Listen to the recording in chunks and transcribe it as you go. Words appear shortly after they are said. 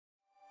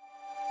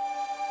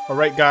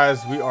Alright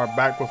guys, we are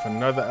back with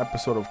another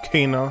episode of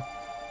Kana.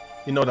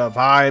 You know the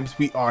vibes,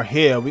 we are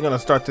here. We're gonna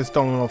start this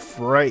thing off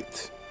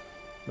right.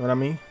 You know what I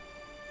mean?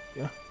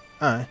 Yeah.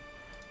 Alright.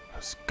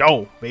 Let's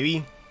go,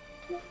 baby.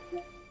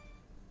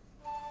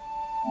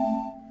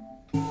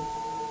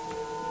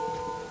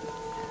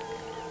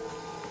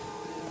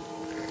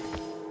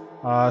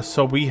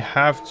 So we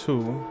have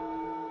to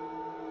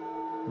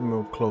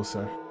move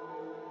closer.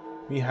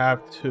 We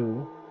have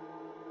to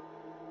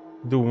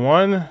do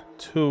 1,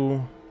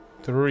 2,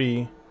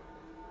 3,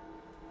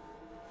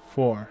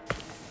 4.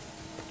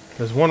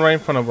 There's one right in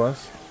front of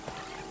us.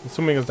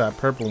 Assuming it's that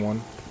purple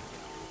one.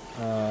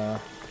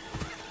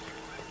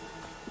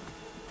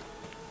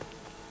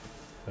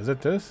 Is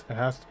it this? It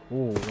has to.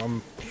 Ooh,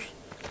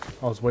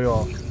 I was way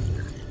off.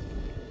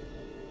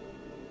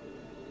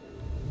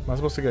 Am I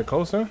supposed to get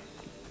closer?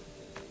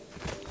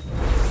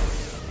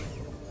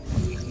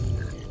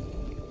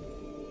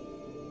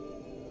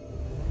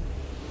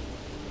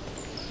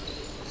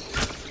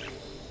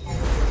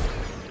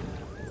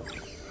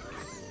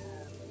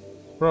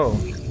 Bro,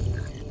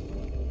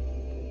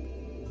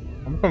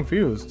 I'm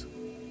confused.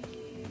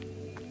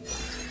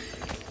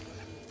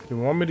 You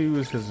want me to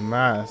use his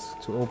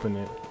mask to open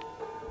it,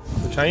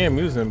 which I am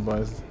using,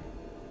 but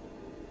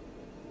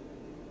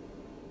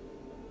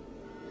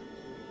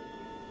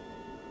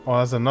oh,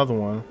 that's another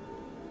one,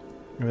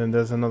 and then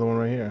there's another one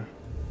right here.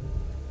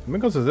 Let me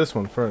go to this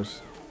one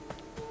first,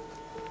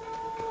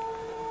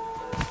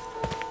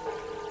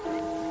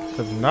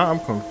 because now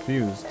I'm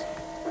confused.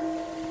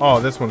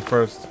 Oh, this one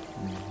first.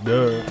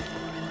 Duh.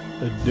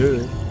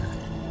 Duh.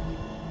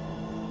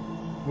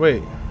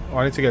 Wait. Oh,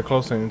 I need to get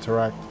closer and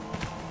interact.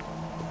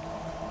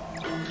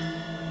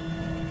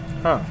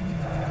 Huh.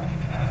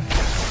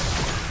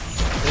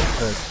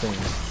 Interesting.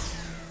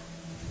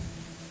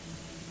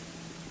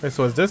 Wait,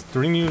 so is this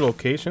 3 new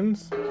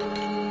locations?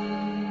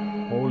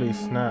 Holy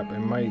snap, it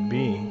might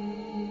be.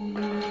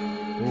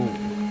 Ooh.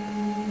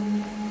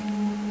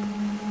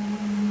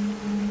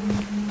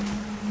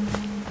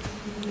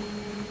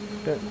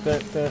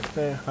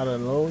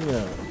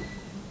 Hallelujah.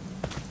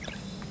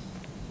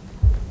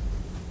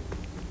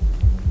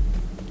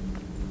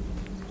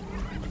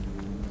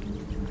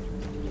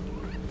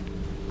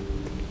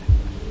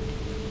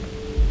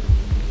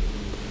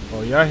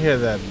 Oh, y'all hear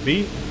that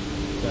beat?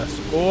 That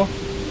score?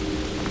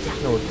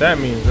 You know what that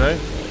means, right?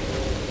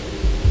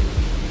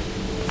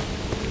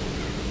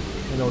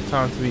 Ain't no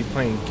time to be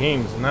playing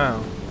games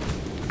now.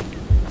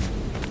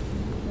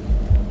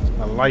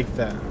 I like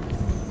that.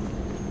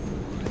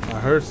 I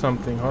heard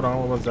something. Hold on,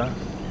 what was that?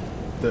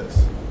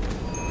 This.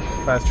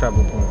 Fast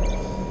travel point.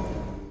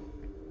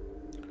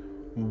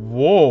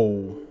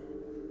 Whoa.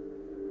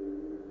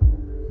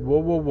 Whoa,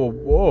 whoa, whoa,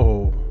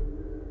 whoa.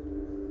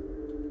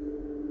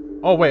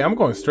 Oh, wait, I'm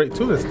going straight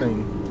to this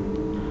thing.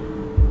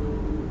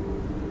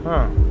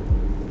 Huh.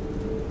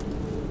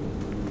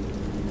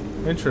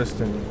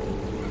 Interesting.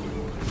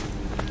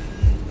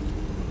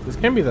 This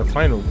can't be the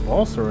final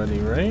boss already,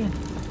 right?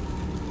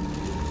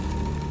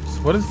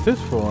 So what is this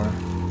for?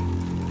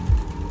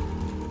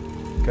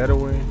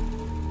 Getaway.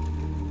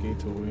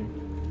 Gateway.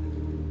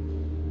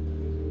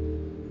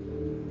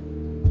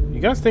 You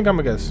guys think I'm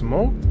gonna get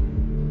smoked?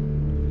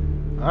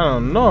 I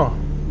don't know.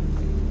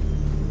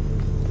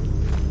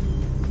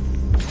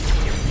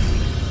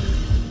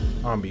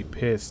 I'm gonna be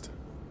pissed.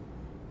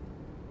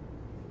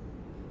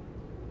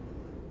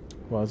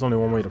 Well, there's only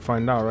one way to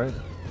find out, right?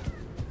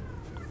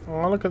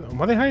 Oh, look at them.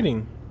 Why are they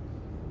hiding?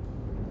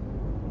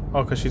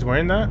 Oh, because she's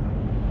wearing that?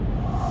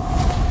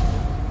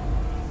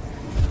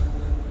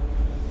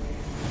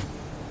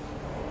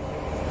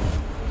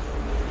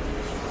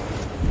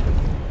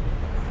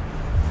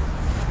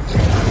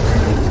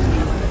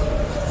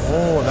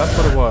 Oh, that's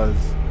what it was.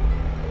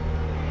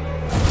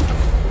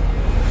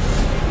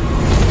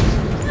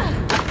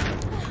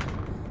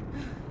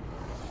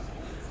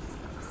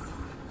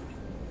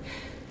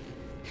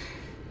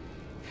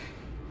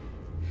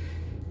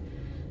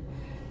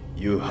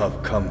 You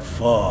have come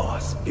far,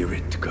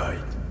 spirit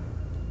guide.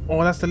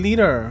 Oh, that's the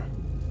leader.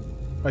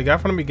 Oh, you got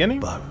it from the beginning?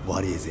 But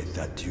what is it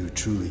that you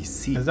truly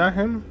see? Is that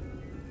him?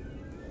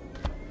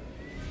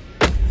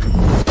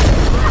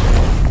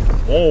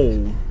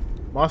 Oh,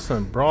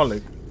 awesome,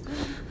 Brawlic.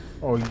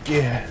 Oh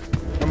yeah,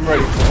 I'm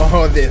ready for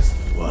all this.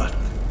 What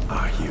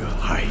are you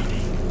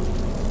hiding?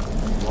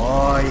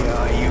 Why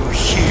are you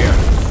here?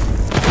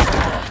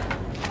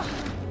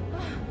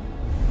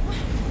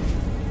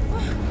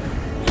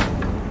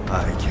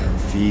 I can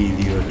feel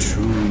your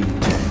true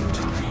intent.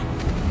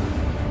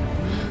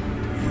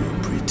 You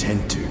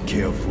pretend to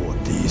care for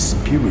these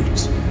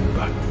spirits,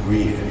 but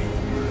really,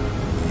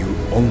 you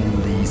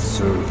only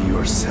serve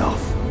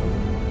yourself.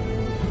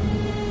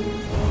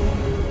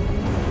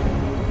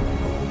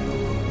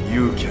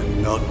 You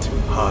cannot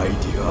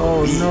hide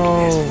your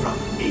weakness from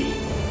me.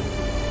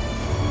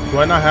 Do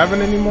I not have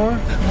it anymore?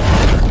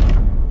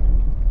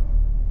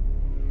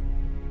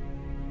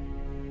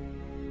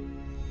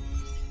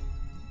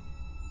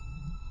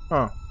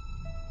 Huh.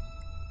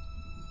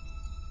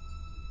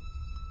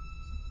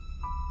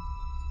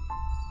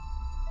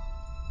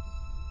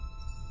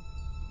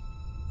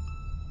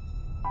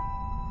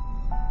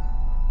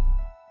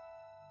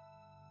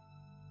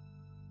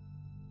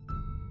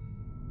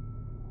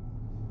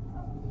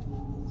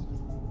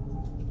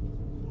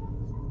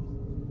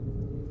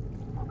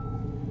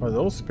 Are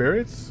those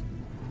spirits?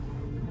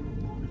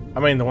 I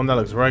mean, the one that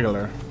looks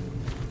regular.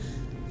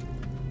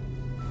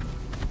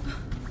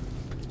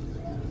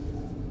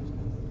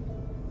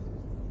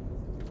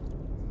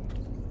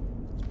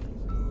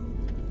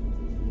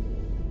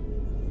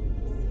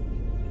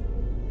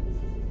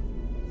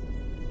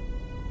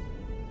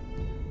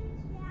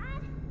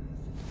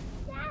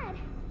 Dad,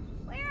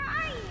 where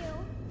are you?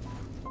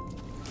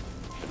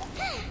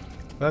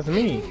 That's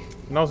me.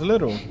 When I was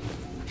little. You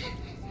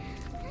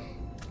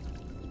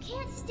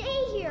can't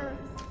stay here.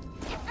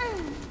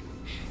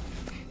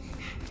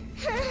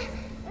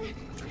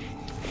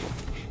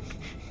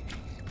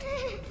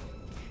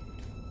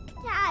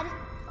 Dad,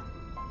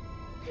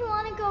 I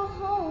want to go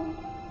home.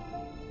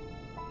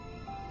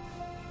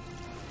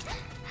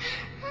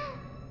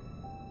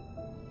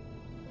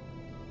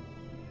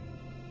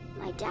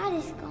 My dad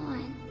is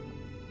gone.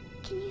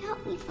 Can you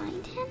help me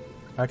find him?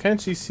 How can't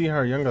she see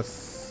her younger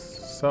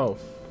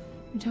self?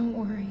 Don't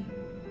worry.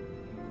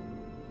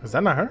 Is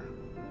that not her?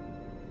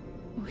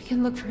 We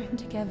can look for him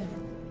together.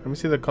 Let me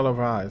see the color of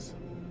her eyes.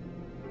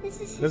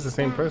 This is This is the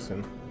same dad.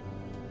 person.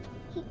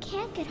 He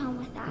can't get home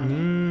without it.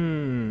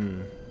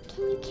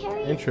 Can you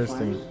carry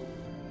Interesting. it for me?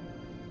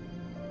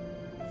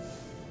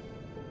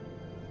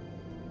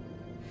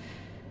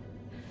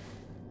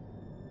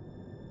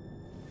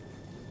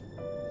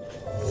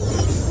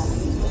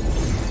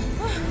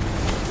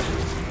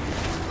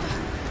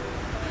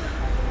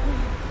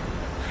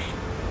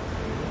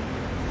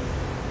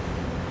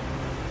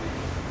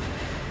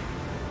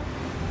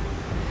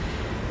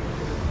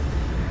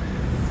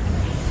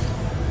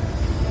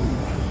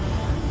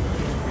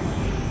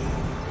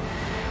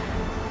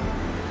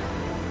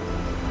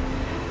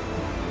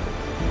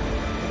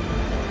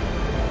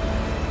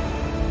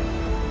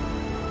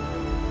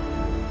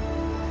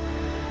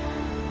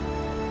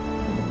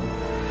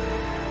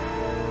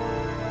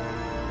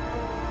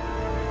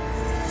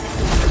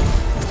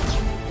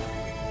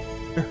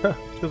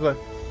 She was like,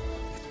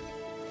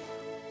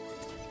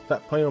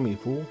 stop playing on me,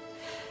 fool.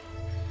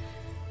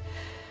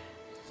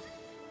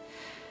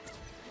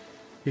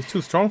 He's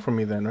too strong for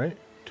me then, right?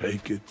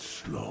 Take it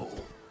slow.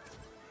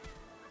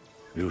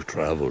 You've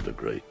traveled a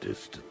great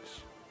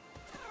distance.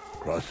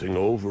 Crossing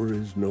over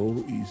is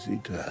no easy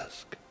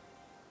task.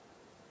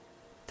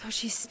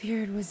 Toshi's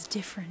spirit was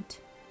different,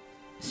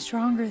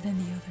 stronger than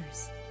the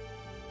others.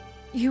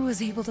 He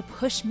was able to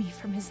push me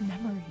from his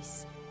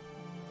memories.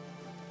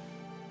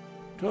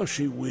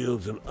 Toshi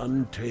wields an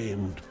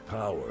untamed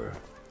power,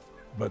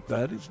 but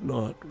that is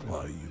not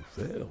why you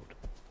failed.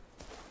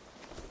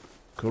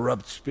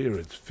 Corrupt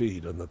spirits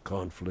feed on the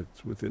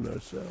conflicts within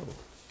ourselves.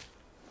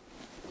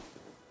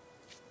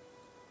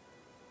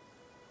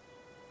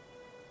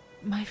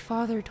 My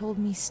father told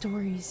me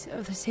stories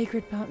of the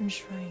sacred mountain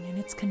shrine and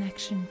its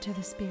connection to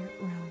the spirit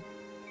realm.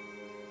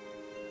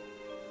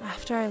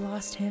 After I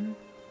lost him,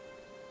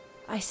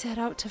 I set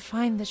out to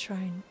find the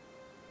shrine,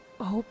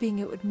 hoping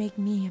it would make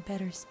me a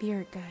better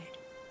spirit guide.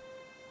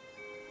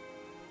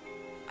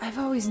 I've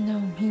always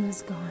known he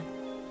was gone,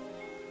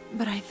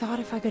 but I thought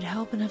if I could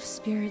help enough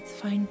spirits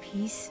find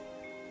peace,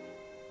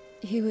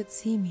 he would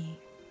see me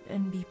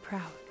and be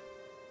proud.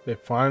 They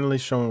finally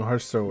shown her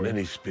story.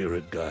 Many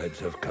spirit guides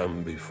have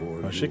come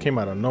before you. She came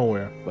out of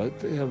nowhere. But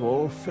they have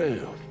all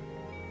failed.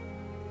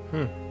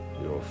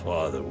 Your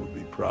father would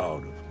be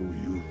proud of who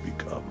you've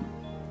become.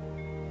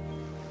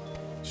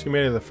 She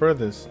made it the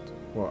furthest.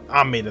 Well,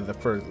 I made it the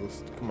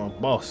furthest. Come on,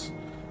 boss.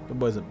 The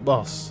boy's a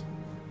boss.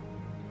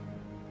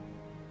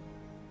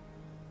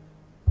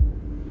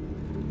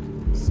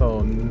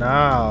 So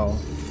now...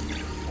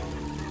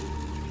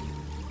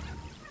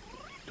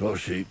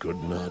 Toshi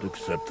could not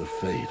accept the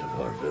fate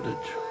of our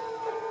village.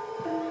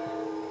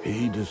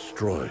 He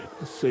destroyed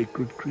a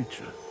sacred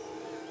creature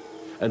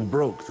and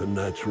broke the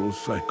natural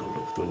cycle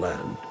of the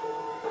land.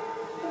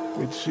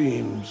 It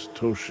seems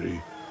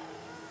Toshi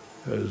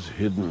has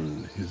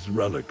hidden his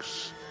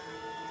relics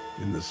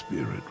in the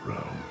spirit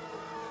realm.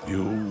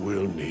 You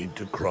will need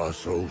to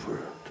cross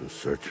over to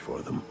search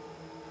for them.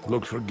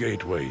 Look for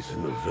gateways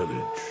in the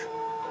village.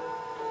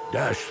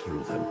 Dash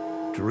through them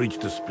to reach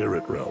the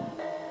spirit realm.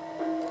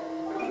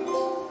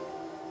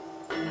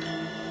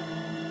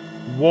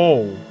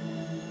 Whoa.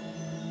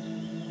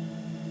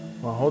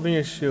 While holding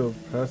your shield,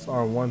 press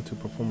R1 to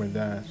perform a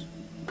dash.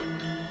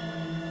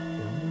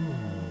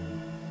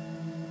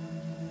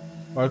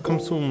 Well, it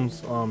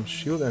consumes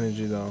shield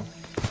energy though.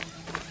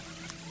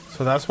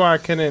 So that's why I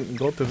couldn't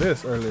go through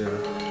this earlier.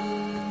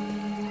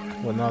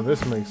 Well, now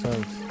this makes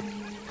sense.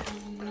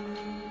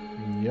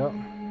 Yep.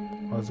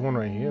 Oh, there's one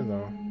right here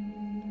though.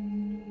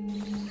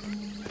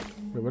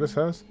 Wait, what it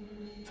says?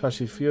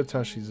 Tashi feel,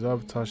 Tashi's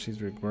love,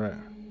 Tashi's regret.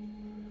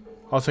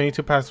 Also, you need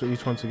to pass through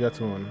each one to get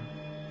to one.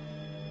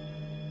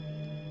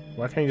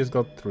 Why can't you just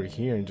go through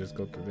here and just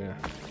go through there?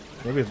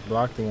 Maybe it's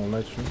blocked and won't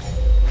let you.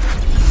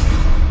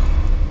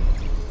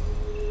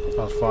 That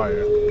was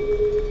fire.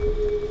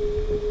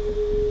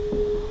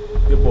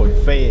 Good boy,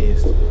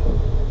 fast.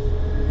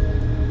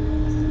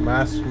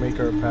 Mask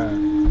maker path.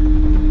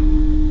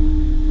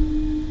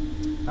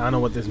 I don't know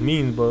what this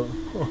means, but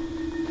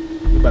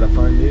You better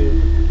find it.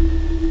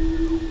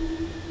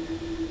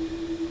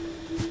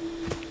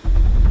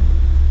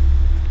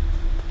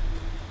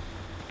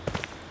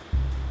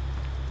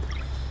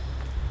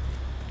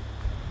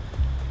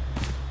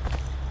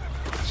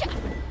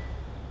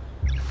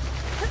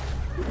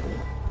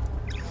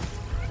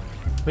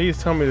 Please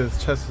tell me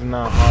this chest is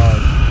not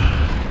hard.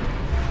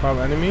 5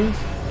 enemies?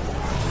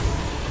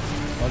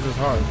 Why is this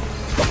hard?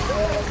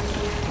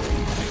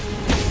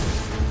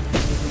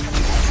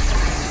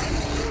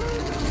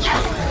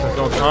 There's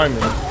no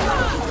timing.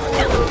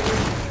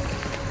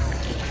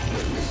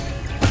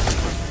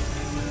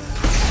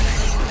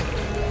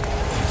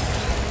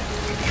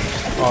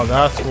 Oh,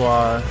 that's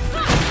why.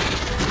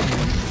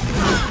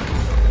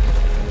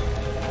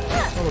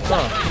 Oh, what's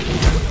up?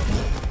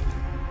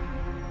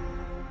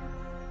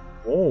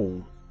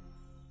 Oh.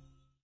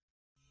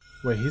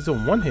 Wait, he's a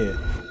one hit.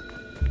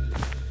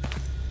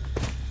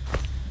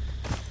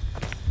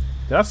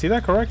 Did I see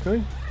that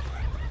correctly?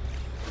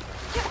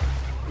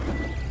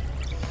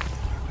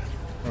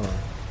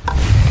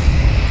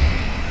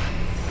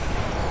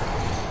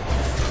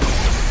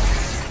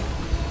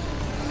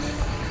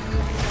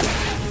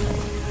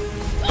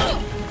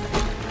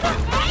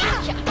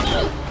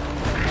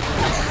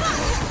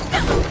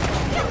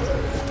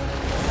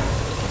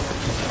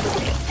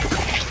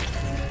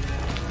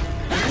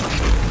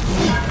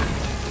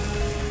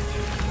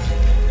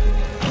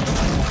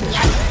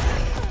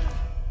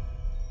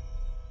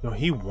 Yo,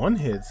 he one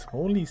hits.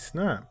 Holy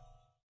snap.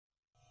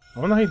 I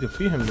wonder how you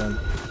defeat him then.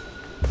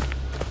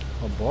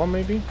 A ball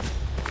maybe?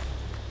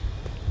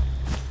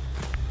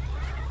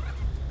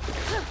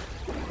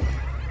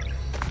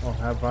 Oh,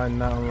 have I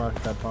not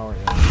unlocked that power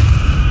yet?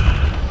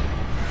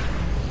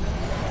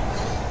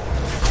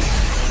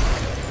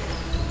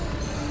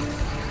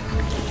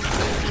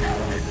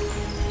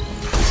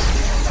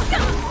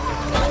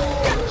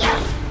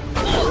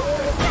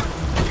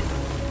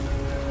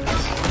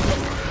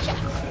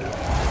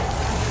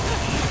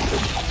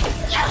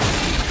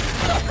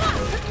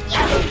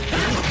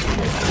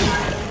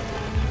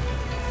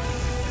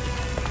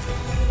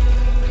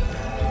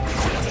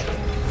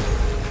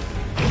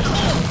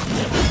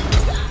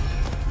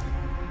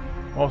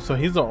 Oh, so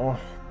he's a... Oh,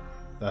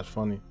 that's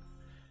funny.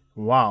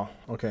 Wow.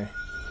 Okay.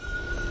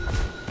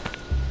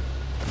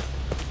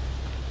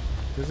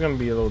 This is gonna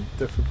be a little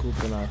difficult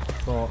than I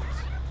thought.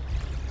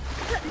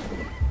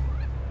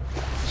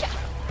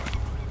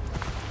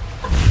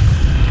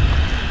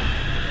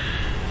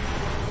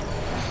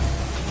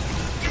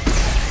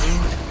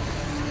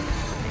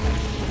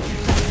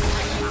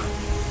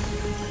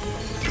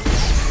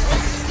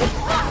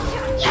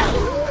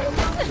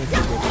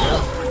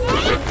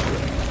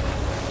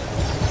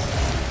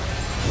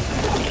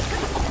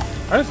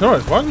 I just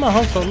noticed, why is my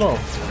health so low?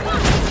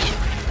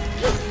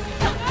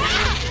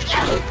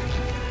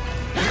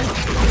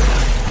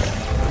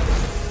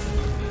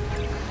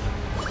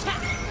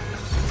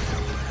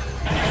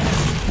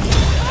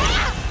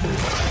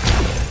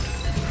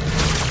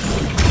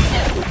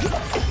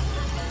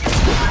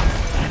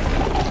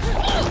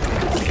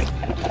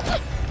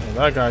 Oh,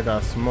 that guy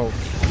got smoked.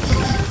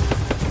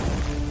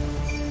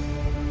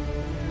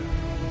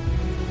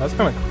 That's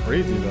kind of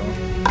crazy though.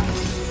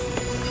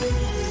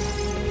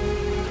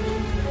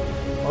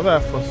 All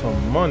that for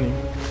some money.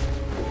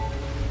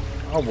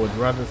 I would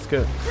rather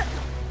skip.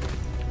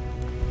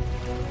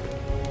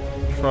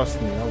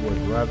 Trust me, I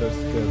would rather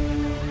skip.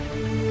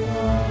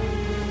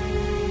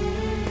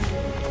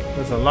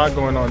 There's a lot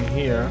going on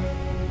here.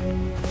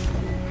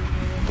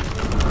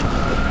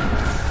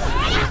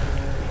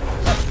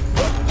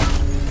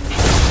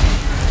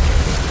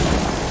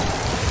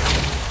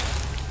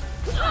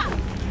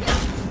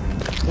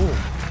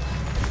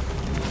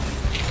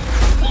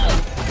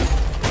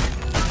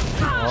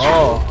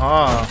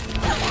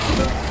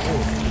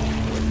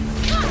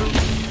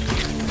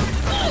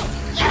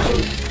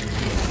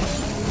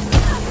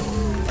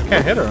 I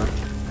can't hit her.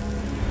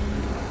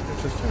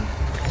 Interesting.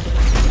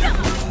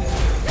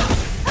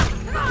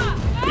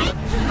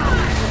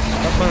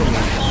 Stop playing with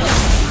me.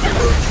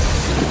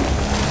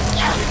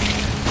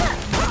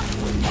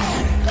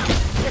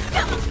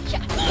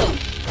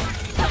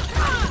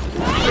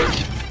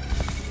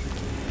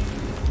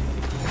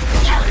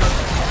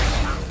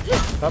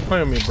 Stop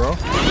playing with me, bro.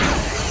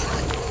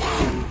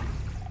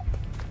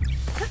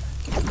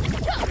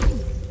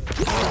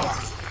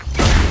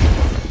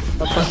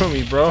 Stop playing with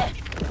me, bro.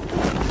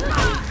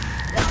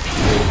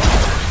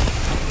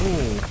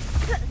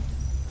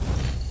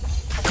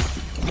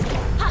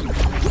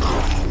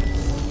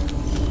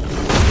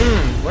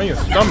 Right in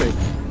your stomach.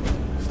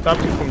 Stop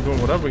you from doing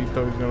whatever you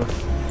thought he was gonna.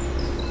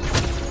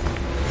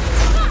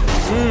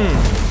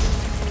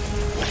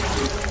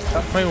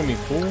 Stop playing with me,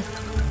 fool.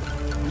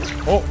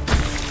 Oh!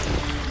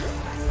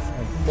 I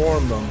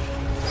formed them.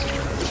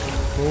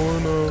 Oh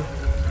no.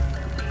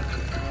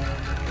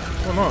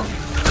 What's going on?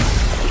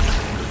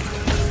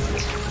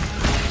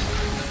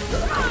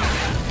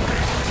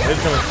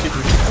 They're gonna keep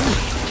me.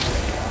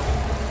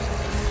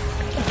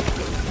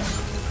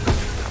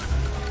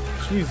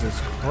 Jesus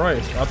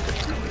Christ.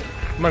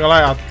 I'm not gonna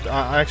lie,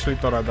 I actually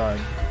thought I died.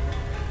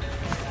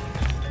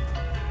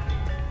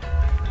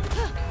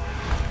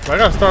 I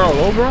gotta start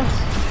all over?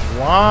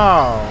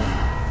 Wow.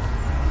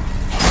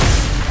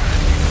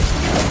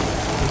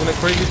 Isn't it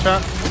crazy,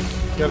 chat?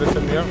 You gotta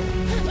set me up.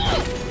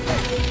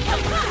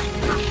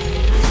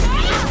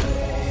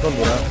 Don't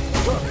do that.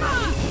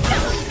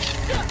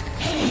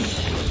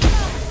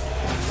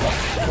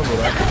 Don't do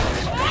that.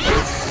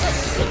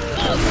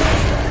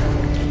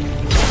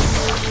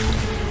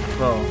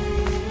 Bro.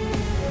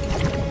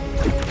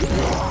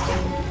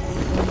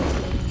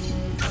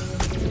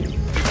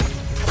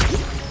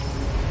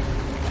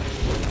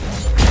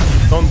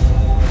 Don't.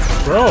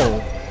 Bro.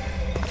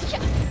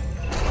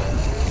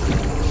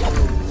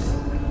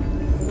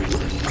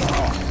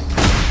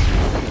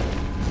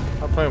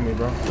 Stop playing with me,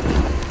 bro.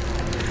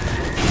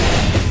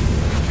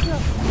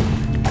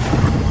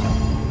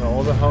 No,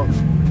 all the health.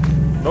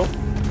 Nope.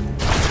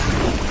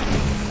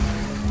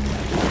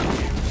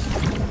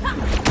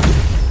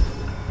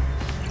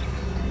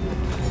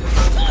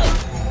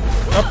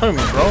 Stop playing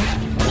with me, bro.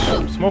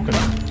 I'm smoking.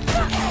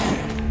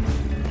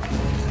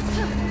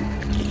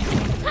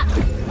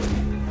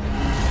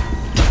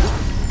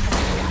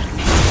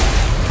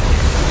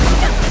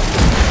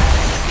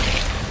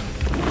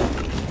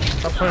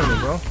 Stop playing with me,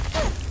 bro.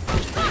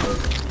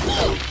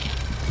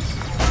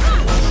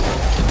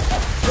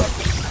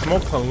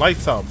 Smoke the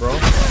lights out, bro.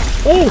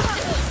 Oh!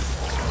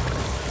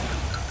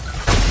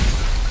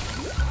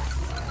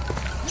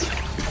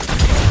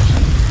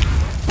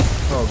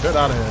 Oh, get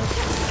out of here.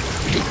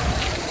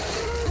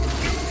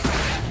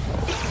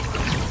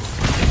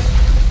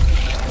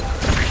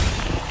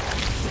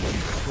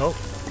 Nope.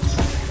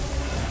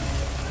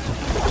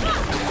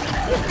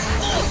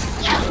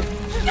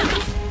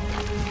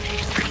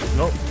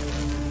 Nope.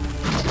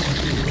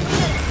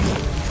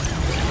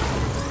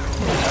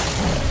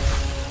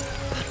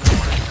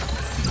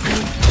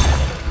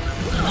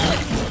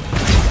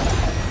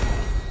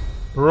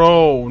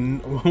 Bro,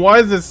 why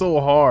is this so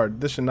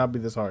hard? This should not be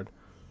this hard.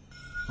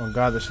 Oh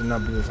god, this should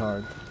not be this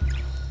hard.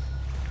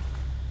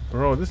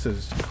 Bro, this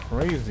is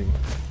crazy.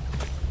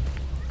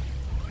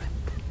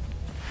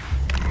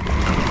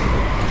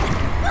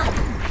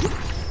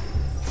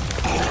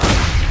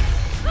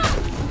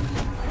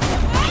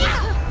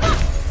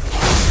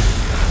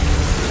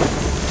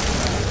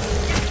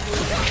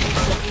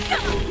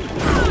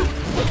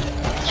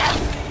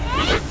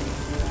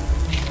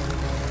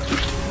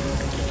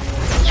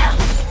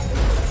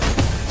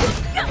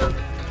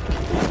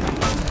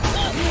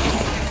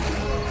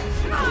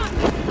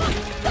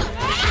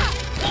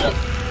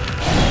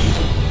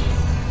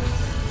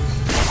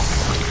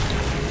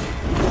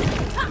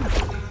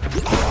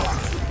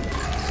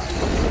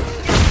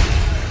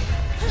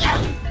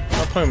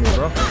 Play with me,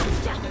 bro.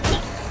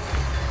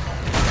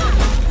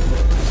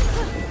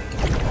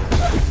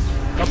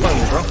 Stop playing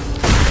with me, bro.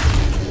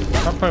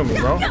 Stop playing with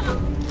me, bro.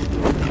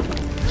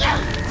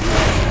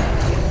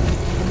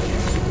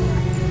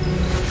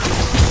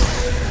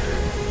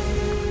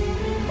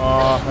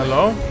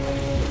 Hello?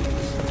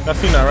 Y'all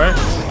seen that, right?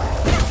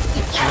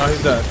 Now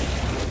he's dead.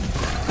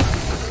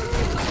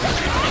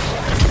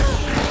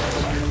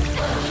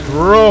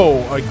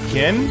 Bro,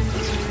 again?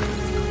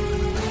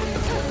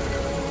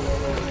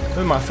 This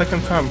is my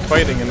second time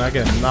fighting and I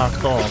get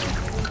knocked off.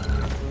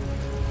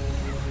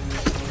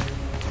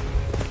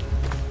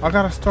 I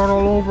gotta start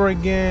all over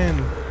again.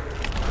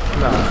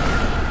 Nah.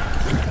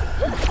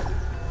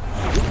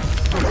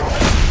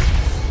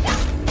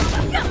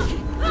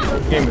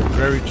 This game is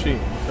very cheap.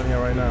 I'm telling you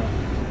right now.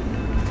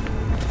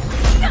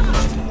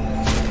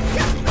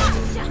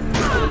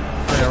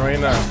 Yeah, right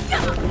now.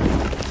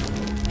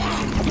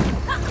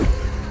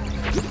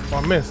 Oh, I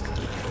missed.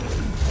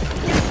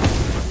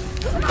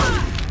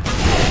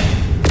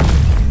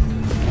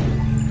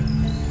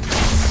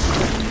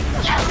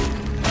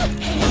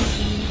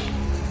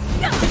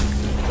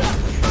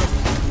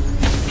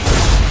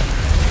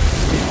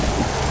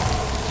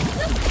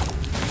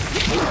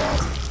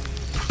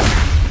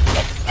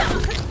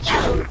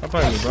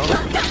 Play with me, bro.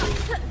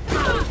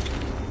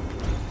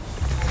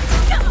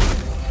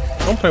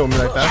 Don't play with me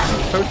like that.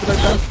 Play with you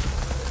like that.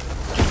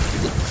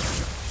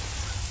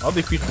 I'll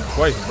defeat you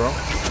twice, bro.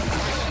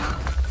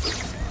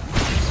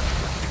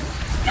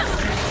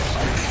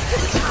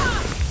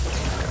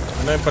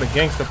 And then for the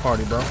gangster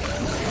party, bro. And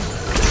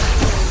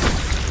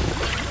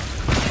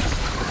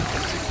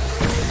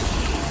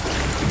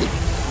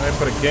then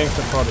for the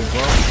gangster party,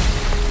 bro.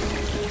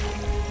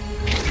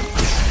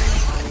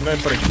 And then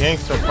for the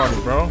gangster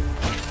party, bro.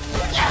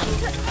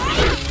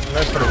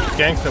 Let's put a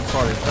gangster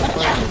party.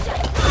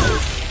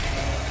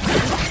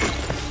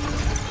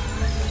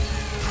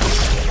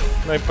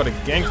 Let's put a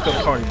gangster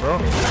party, bro.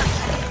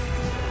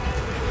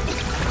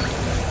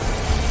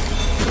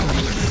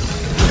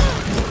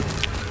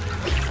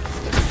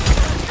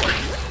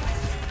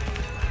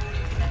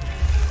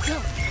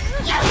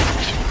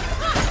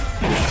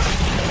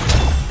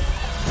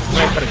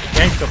 Let's put a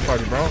gangster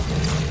party, bro.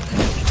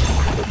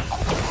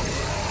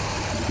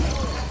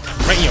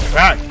 Right in your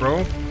back,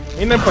 bro.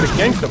 Ain't nothing but a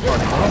gangster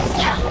party, bro.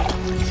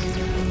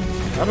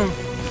 I don't.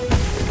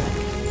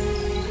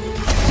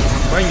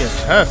 Right in your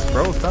chest,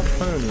 bro. Stop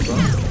playing with me, bro.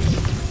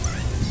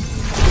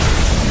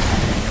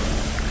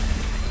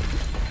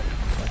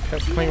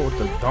 kept playing with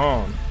the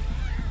dawn.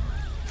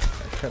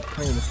 I kept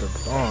playing with the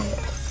dawn.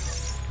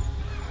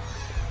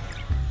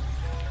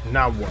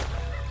 Now what?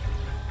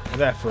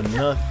 That for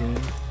nothing.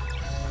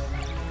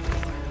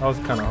 That was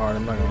kind of hard,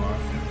 I'm not gonna lie.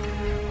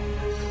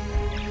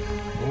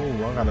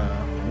 Oh, I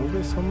gotta move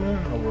it somewhere?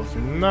 I was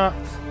not.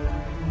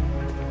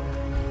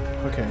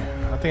 Okay,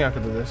 I think I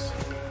could do this.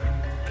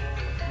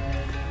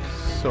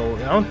 So,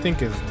 I don't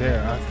think it's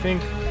there. I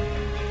think,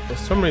 for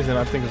some reason,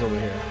 I think it's over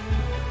here.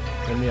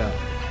 Let me out.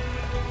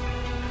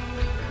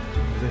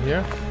 Is it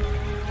here?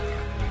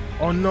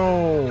 Oh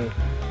no!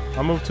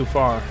 I moved too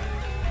far.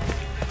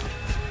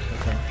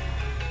 Okay.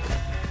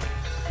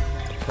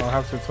 So I'll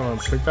have to tell him,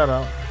 pick that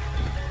out.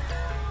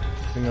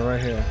 Bring it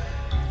right here.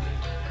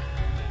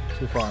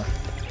 Too far.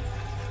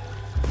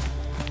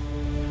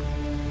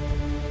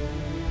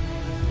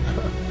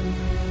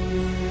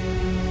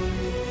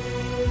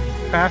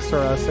 Faster,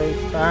 I say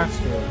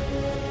faster.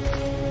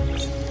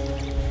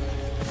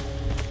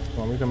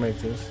 Come on, we can make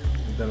this.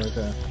 Put that right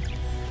there.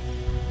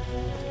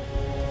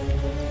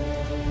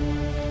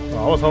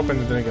 Well, I was hoping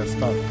it didn't get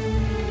stuck.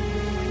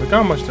 Look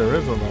how much there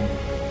is of them.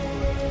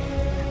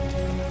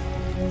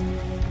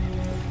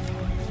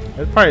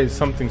 It's probably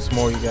something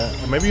small you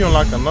get. Or maybe you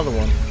unlocked another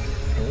one.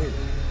 Oh.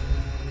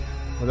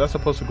 Was that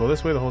supposed to go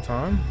this way the whole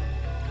time?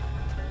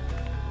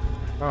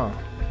 Oh,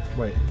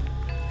 wait.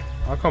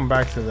 I'll come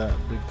back to that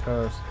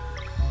because...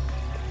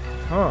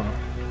 Huh.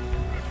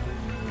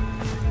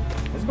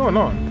 What's going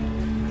on?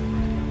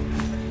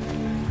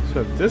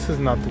 So if this is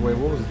not the way,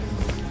 what was this?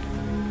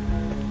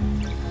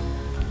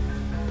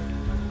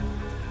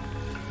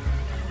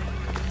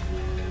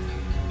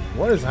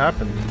 What is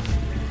happening?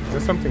 Is there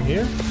something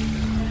here?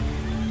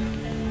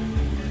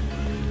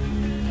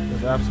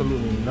 There's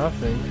absolutely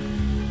nothing.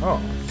 Oh.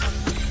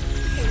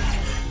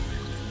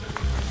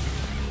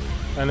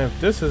 And if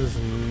this is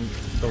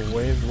the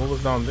way, what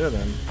was down there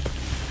then?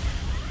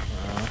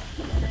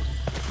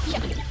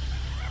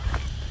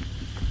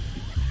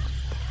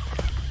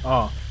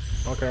 Oh,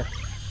 okay.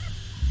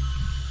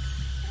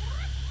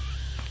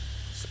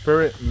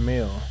 Spirit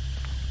meal.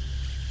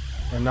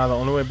 And now the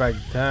only way back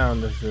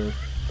down is the,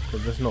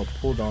 because there's no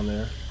pool down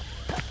there.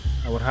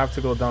 I would have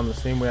to go down the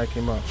same way I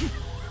came up.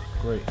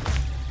 Great.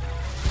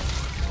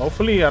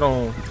 Hopefully I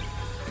don't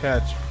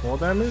catch fall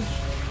damage.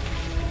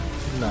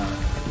 Nah.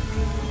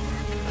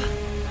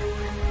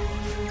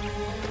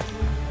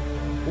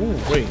 Ooh,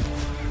 wait.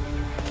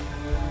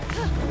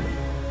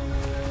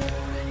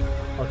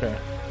 Okay.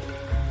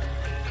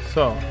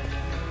 So,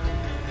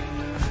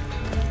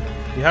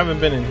 you haven't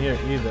been in here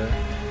either.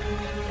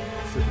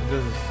 So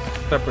this is a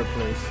separate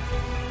place.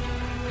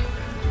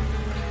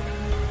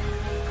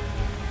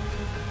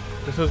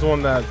 This is the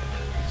one that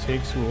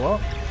takes you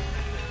up?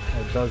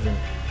 Or doesn't?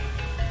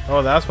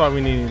 Oh, that's why we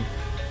need...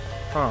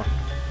 Huh.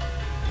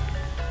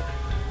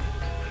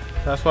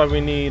 That's why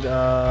we need...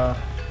 Oh,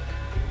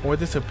 it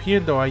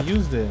disappeared though. I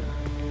used it.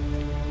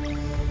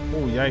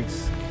 Oh,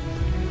 yikes.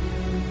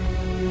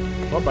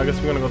 Well, I guess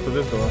we're gonna go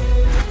through this door.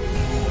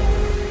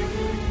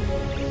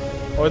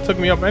 Oh, it took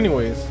me up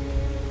anyways.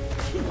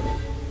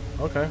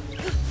 Okay.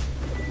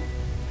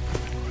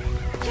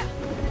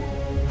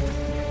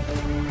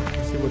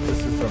 Let's see what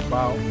this is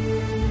about.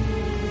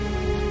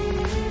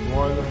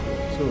 1,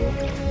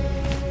 2.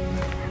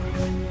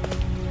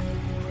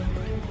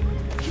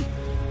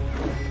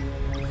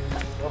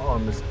 My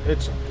arm is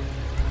itching.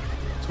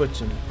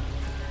 Twitching.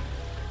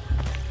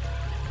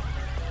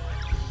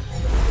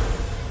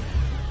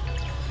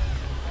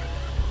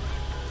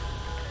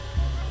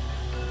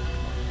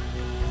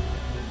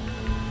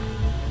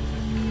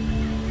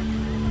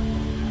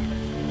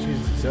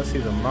 Jesus, I see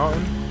the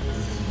mountain.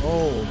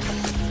 Oh,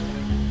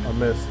 I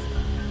missed.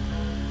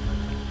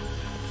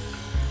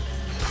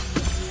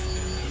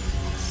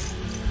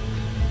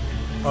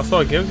 Oh, so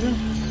it gives you? I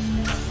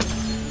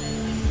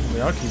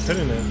mean, I'll keep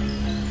hitting it.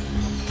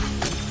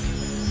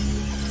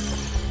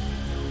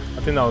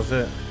 I think that was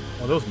it.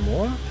 Oh, there was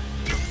more?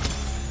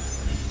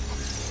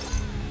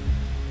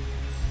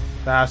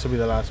 That has to be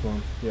the last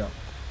one. Yeah.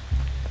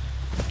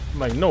 I'm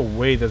like, no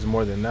way there's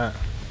more than that.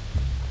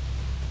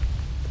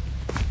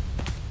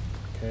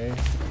 Okay.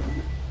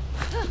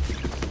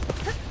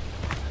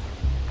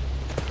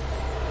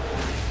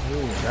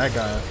 Ooh, that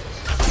guy.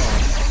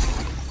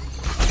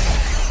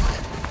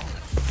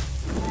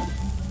 Oh.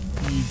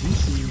 Easy,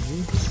 easy.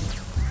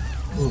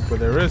 Ooh, but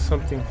there is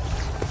something.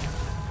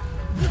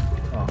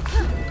 Oh.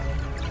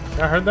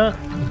 I heard that?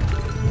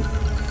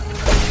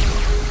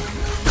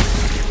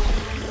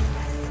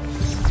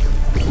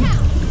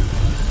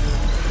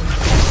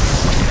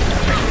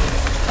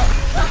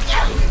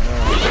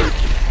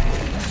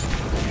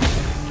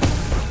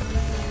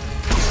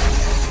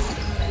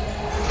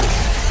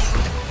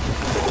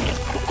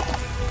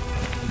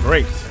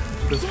 Great.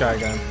 This guy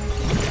again.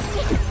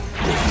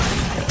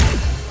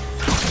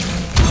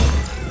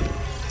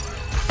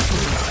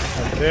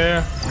 Right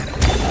there.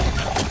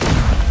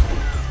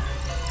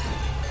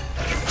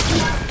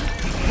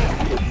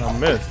 I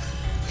missed.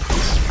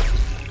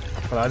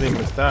 But I didn't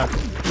miss that.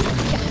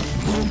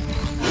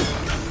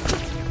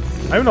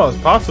 I didn't know it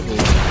was possible.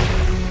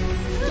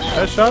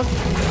 Headshot?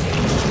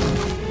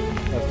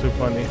 That's too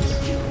funny.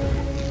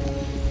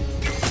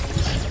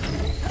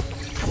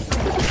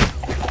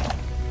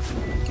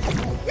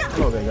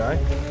 Hello there, guy.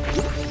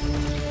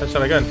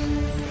 Headshot again.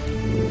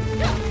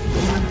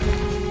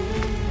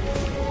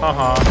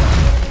 Haha.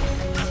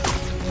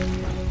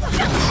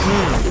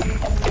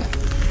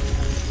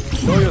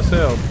 Show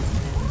yourself.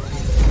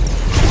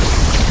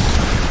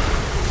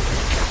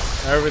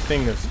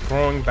 Everything is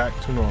growing back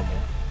to normal.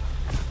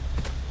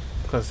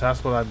 Because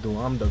that's what I do.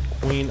 I'm the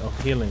queen of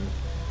healing.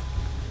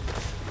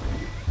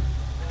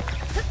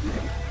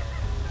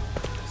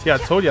 See, I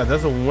told you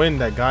there's a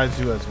wind that guides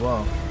you as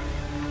well.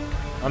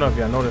 I don't know if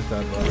y'all noticed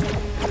that, but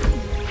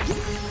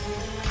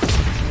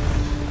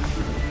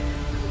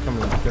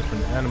becoming a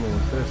different animal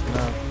with this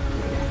now.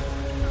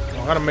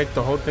 I gotta make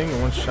the whole thing in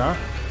one shot.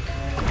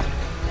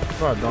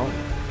 No, I don't.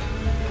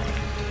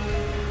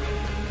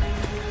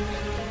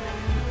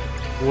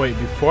 Wait,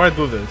 before I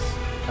do this,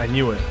 I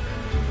knew it.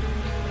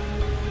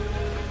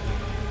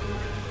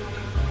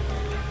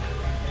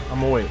 I'm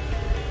gonna wait.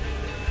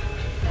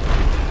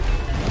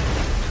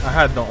 I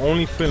had the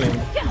only feeling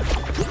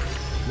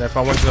that if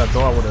I went to that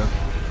door, I would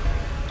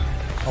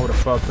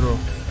have fell through.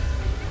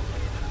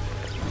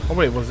 Oh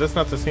wait, was this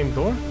not the same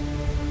door?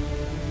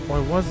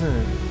 Oh, it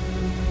wasn't.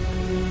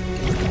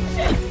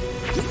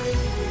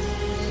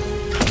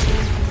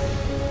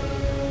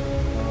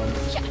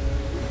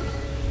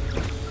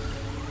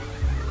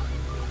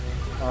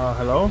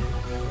 Hello?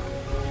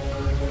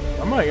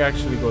 I might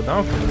actually go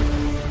down for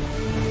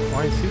this.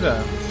 Why didn't I see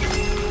that?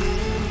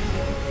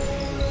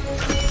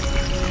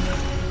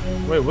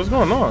 Wait, what's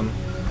going on?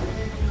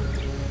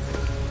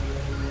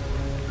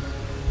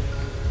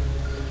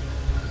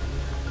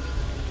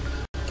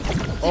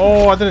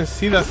 Oh, I didn't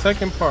see that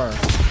second part.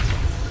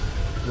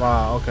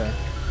 Wow, okay.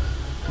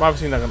 I'm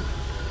obviously not gonna.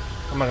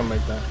 I'm not gonna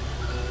make that.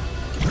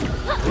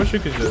 I wish you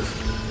could just.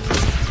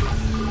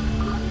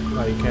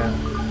 No, you can't.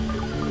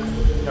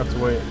 You have to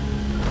wait.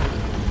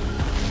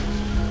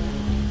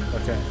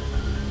 Okay.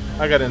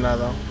 I get it now,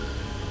 though.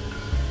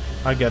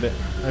 I get it.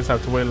 I just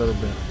have to wait a little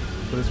bit.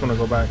 So just want to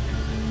go back.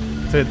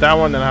 To hit that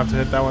one, then I have to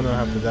hit that one, then I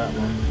have to that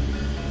one.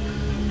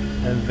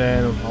 And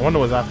then, I wonder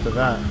what's after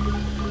that.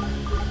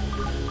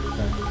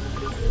 Okay.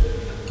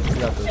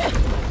 Got this.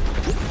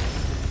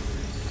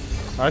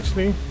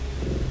 Actually,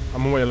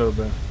 I'm gonna wait a little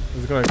bit.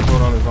 It's gonna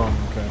explode on its own.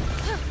 Okay.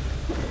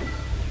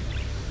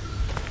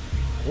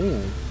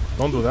 Ooh,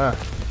 don't do that.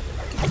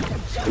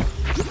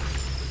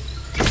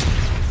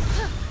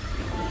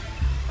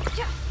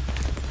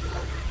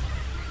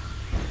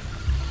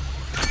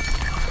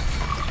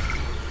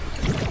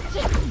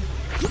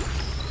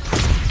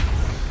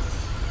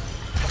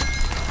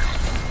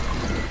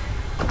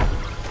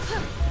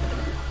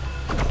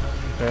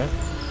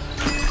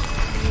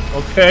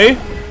 Okay.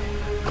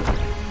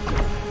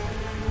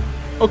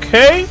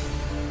 Okay.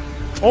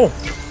 Oh.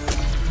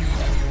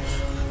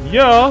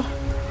 Yeah.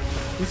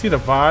 You see the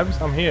vibes?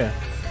 I'm here.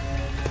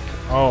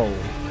 Oh.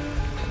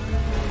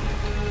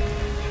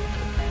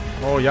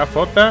 Oh, y'all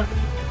felt that?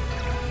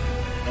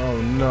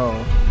 Oh no.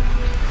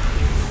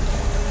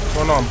 What's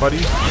going on,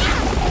 buddy?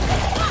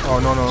 Oh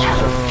no no no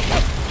no no.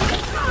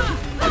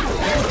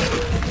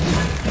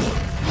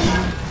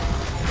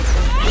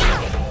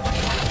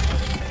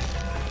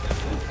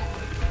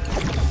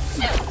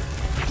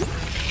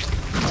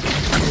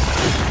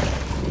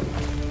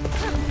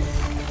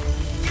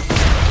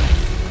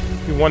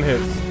 One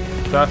hit.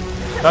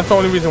 That's the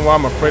only reason why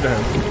I'm afraid of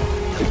him.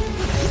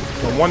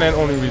 The one and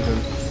only reason.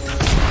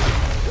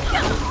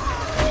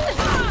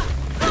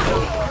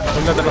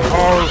 Another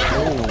hard.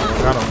 Oh,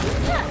 got him.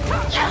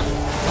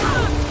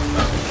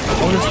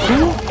 Oh, there's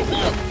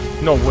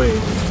two? No way.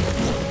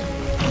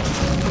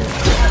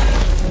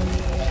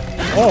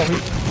 Oh,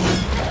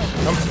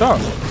 I'm stuck.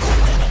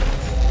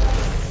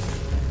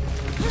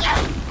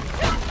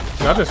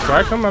 Can I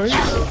distract him at least?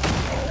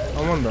 I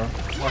wonder.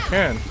 I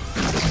can.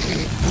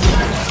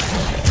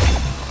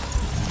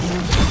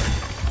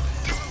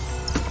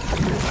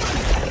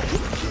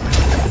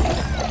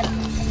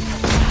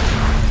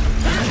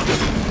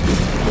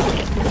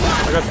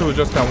 I guess it was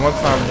just that one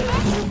time.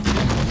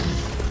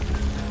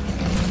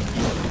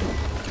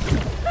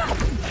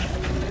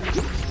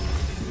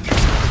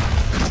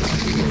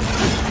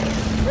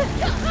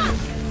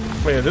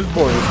 Wait, this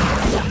boy,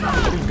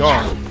 he's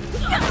gone.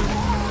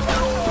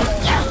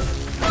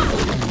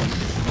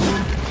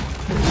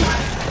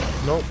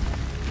 Nope.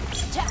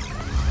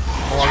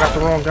 Oh, I got the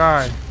wrong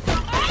guy.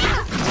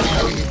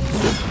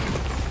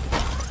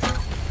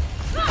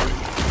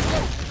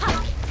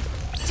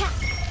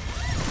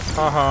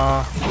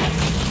 Haha.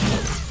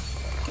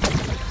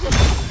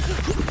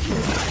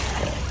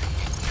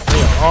 They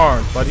are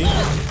hard, buddy.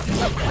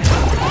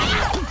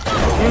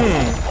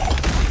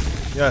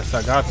 Yes,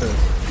 I got this.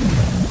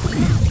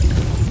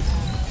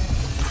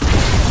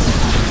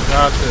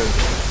 Got this.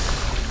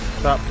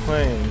 Stop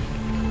playing.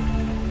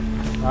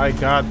 I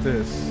got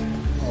this.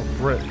 Oh,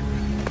 Brit.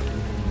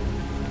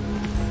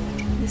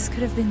 This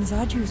could have been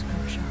Zaju's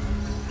workshop.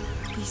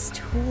 These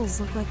tools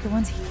look like the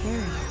ones he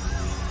carried.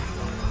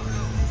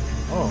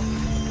 Oh.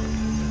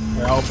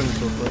 Yeah, I'll open this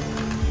real quick.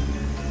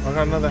 I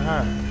got another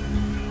hat.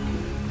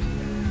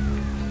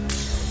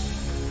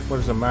 What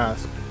is a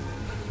mask?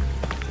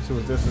 Let's see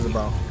what this is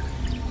about.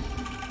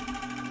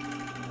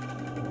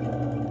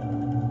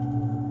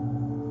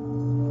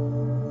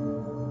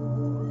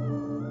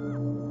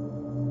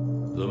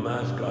 The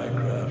mask I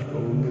craft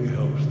only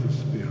helps the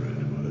spirit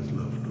who has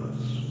left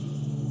us.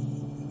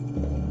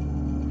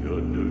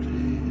 Your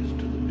duty is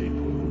to the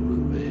people who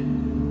remain.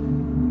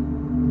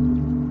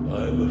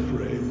 I'm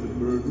afraid the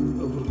burden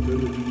of a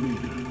village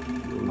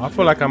leader. I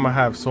feel like I'm gonna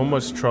have so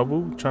much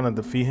trouble trying to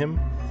defeat him.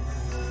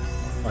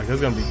 Like,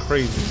 it's gonna be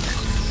crazy.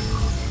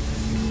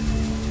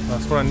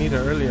 That's what I needed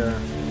earlier.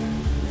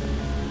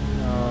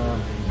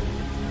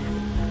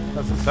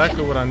 That's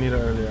exactly what I needed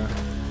earlier.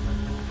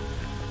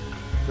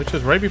 Which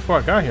was right before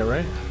I got here,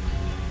 right?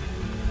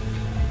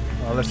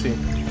 Let's see.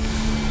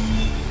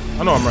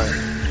 I know I'm right.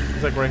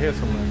 It's like right here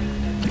somewhere.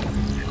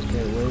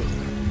 Okay, wait.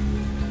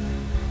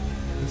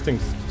 These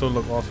things still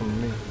look awesome to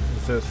me.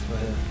 It's this right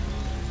here.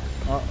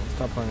 Oh,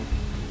 stop playing.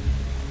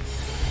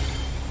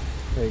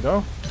 There you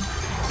go.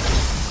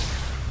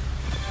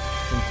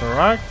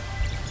 Interact.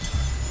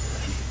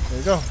 There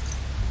you go.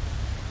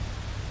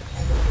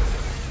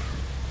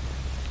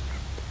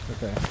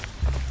 Okay.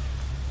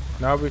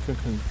 Now we can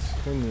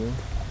continue.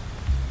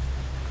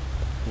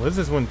 Where is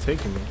this one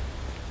taking me?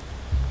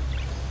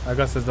 I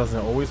guess this doesn't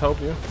always help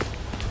you.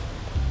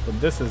 But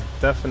this is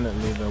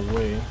definitely the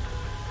way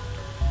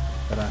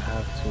that I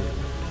have to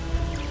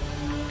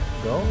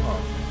go.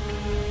 Oh.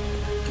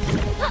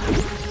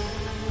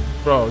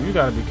 Bro, you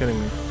gotta be kidding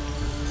me.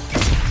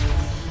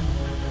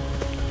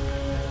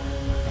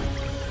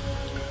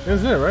 This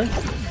is it, right?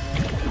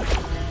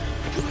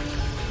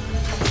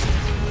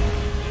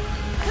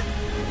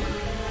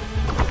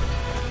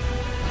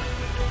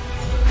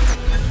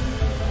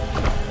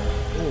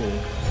 Ooh.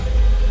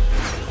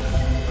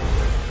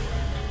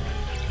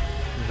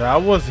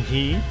 That was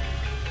he.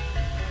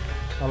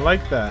 I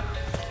like that.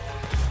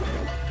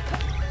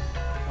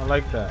 I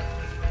like that.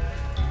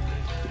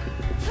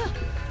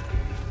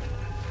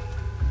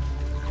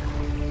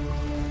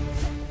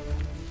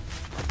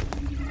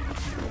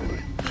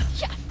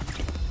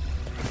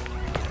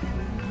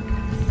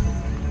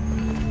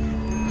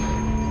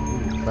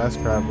 Fast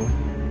travel.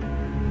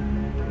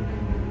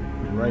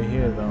 Right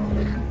here though.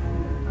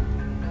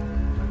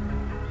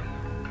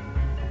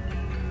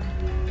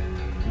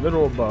 A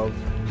little above.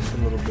 Just a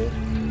little bit.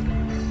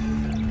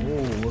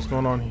 Oh, what's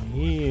going on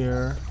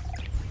here?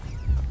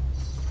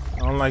 I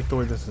don't like the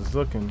way this is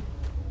looking.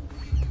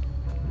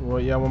 Well,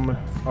 yeah, one more.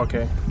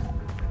 Okay.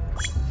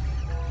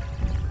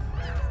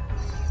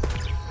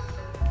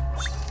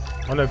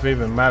 I wonder if it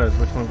even matters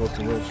which one goes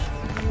to which.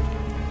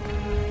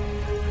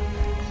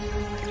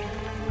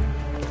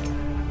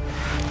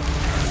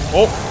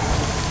 Oh!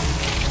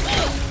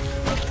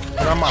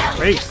 Get on my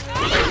face!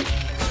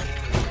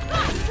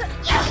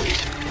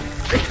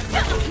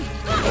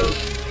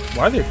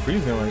 Why are they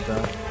freezing like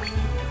that?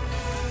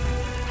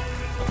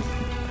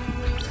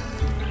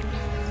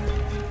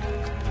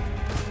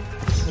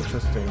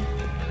 Interesting.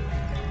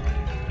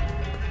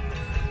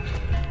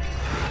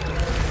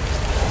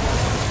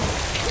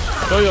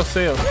 Show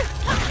yourself.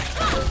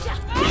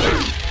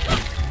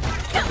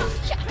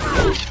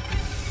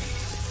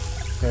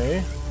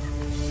 Okay.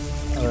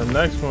 The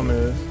next one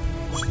is,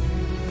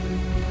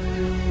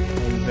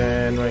 and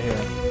then right here. I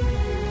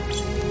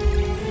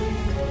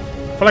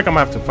feel like I'm gonna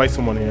have to fight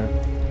someone here.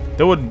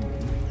 There would,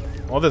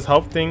 all this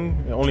health thing,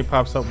 it only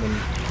pops up when.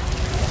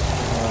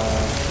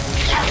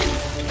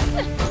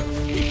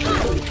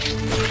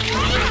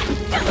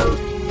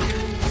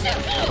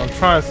 What I'm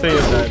trying to say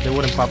is that they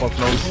wouldn't pop up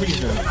for no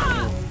reason.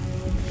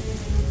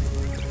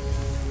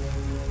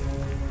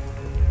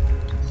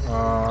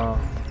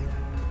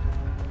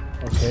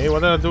 Okay, why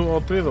did I do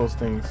all three of those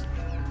things?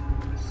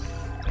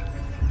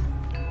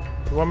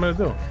 What do you want me to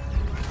do?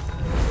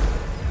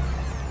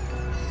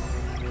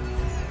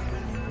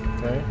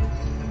 Okay.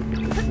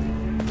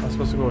 I'm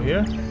supposed to go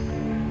here?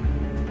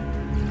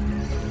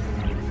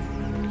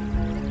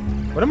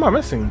 What am I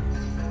missing?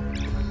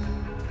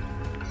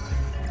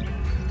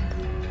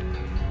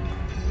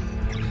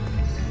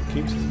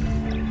 Keeps.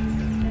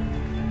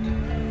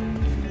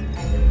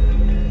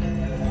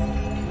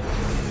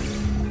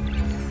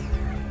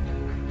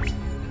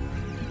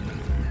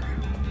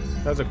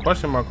 There's a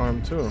question mark on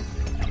him too.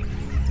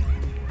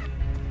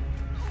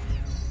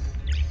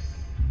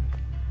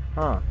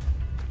 Huh.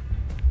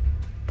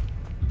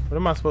 What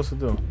am I supposed to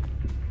do?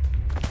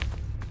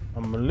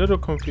 I'm a little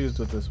confused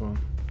with this one.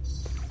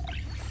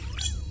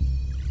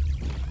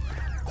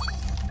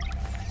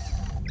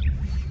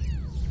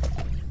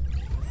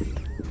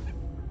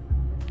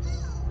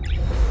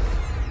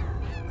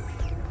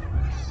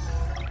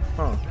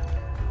 Huh.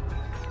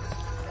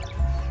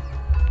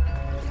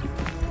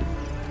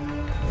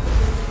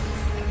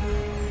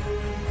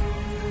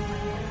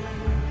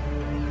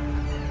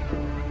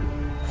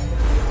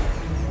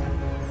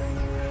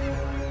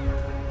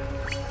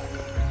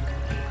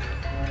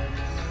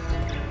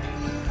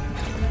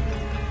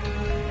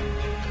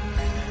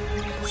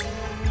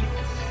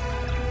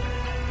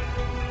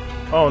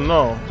 Oh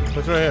no,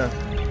 it's right here.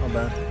 Oh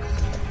bad.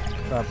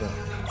 Stop it.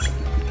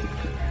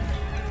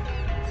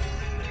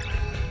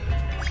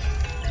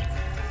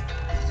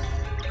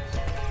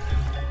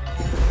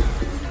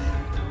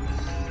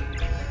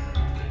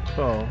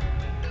 So,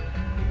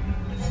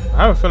 I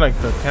have a feel like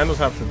the candles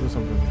have to do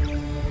something.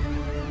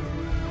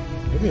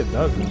 Maybe it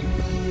doesn't.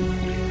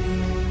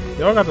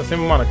 They all got the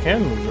same amount of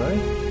candles, right?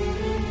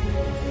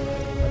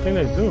 I think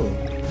they do.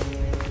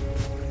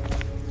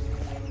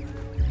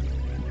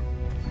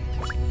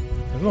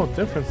 There's no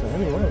difference in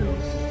any one of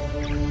these.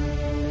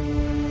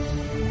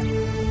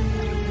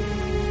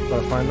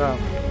 Gotta find out.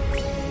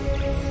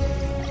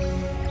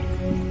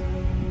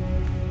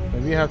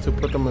 Maybe you have to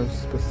put them in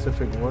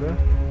specific order.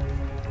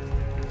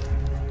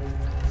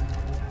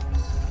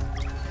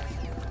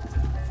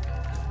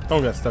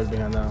 Don't get stuck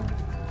behind that one.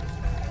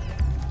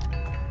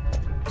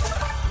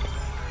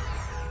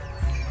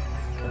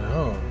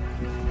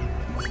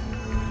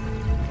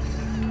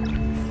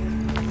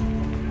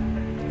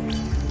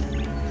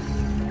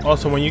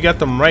 Also, when you get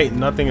them right,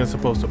 nothing is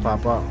supposed to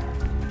pop up.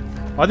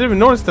 I didn't even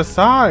notice the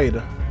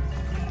side.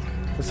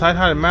 The side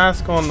had a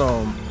mask on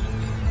them.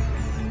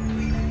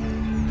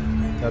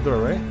 Did I do it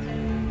right?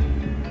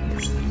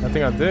 I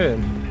think I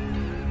did.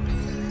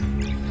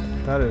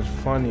 That is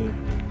funny.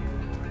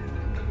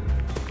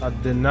 I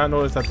did not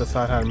notice that the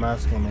side had a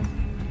mask on them.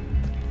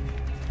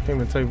 Can't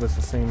even tell you if it's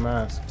the same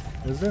mask.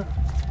 Is it?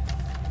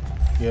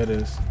 Yeah, it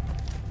is.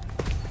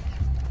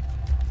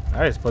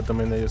 I just put them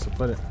in there just to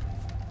put it.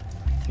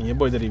 And your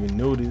boy didn't even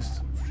notice.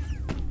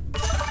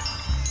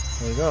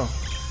 There you go.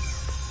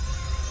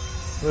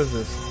 What is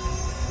this?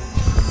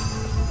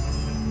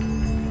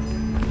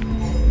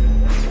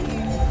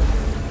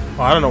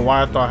 Oh, I don't know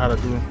why I thought I had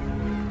to do it.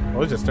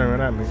 Oh, it's just staring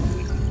at me.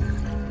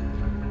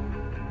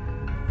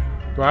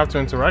 Do I have to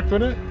interact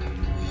with it?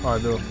 Oh, I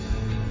do.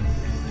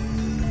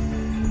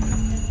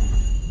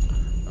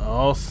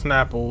 Oh,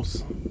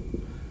 Snapples.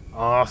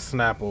 Oh,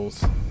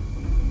 Snapples.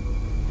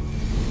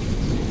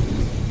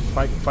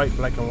 Fight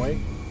black and white.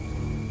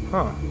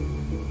 Huh.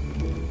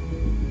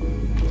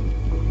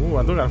 Ooh,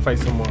 I do gotta fight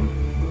someone.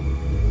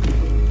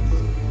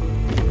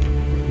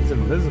 He's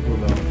invisible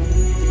though.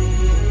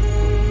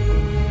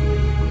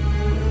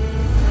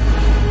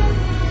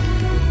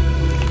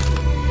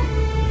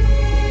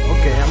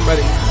 Okay, I'm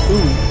ready.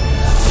 Ooh.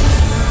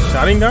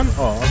 Shotting gun?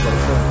 Oh, okay,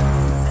 cool.